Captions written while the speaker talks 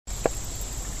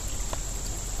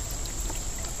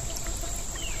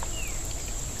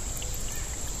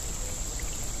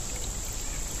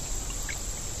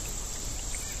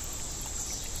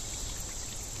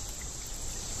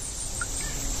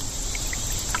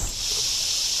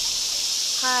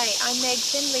Hi, I'm Meg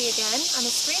Findlay again. I'm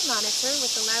a stream monitor with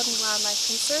the Loudoun Wildlife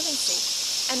Conservancy.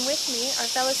 And with me are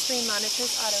fellow stream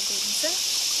monitors Otto Guttenson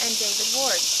and David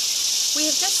Ward. We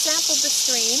have just sampled the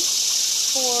stream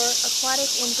for aquatic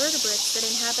invertebrates that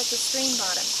inhabit the stream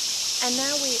bottom. And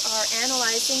now we are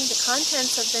analyzing the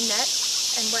contents of the net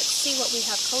and see what we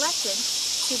have collected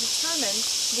to determine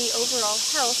the overall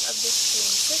health of this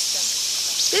stream system.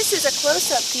 This is a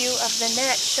close-up view of the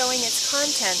net showing its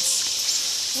contents.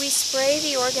 We spray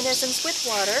the organisms with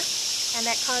water, and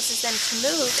that causes them to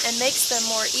move and makes them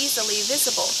more easily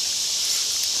visible.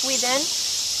 We then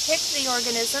pick the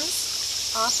organisms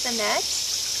off the net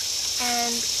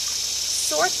and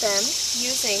sort them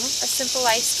using a simple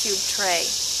ice cube tray.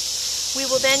 We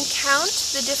will then count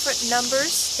the different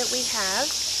numbers that we have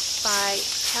by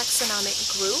taxonomic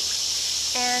group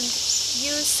and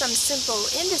use some simple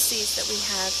indices that we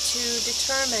have to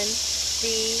determine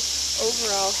the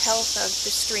overall health of the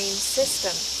stream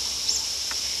system.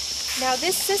 Now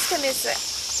this system is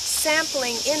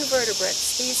sampling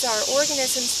invertebrates. These are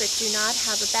organisms that do not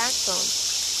have a backbone.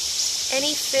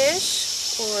 Any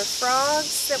fish or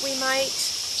frogs that we might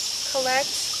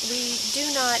collect, we do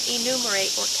not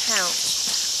enumerate or count.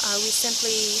 We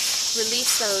simply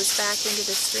release those back into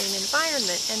the stream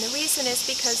environment. And the reason is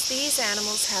because these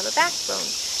animals have a backbone.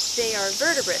 They are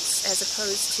vertebrates as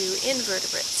opposed to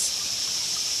invertebrates.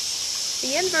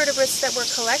 The invertebrates that we're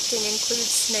collecting include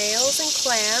snails and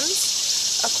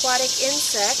clams, aquatic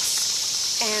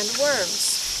insects, and worms.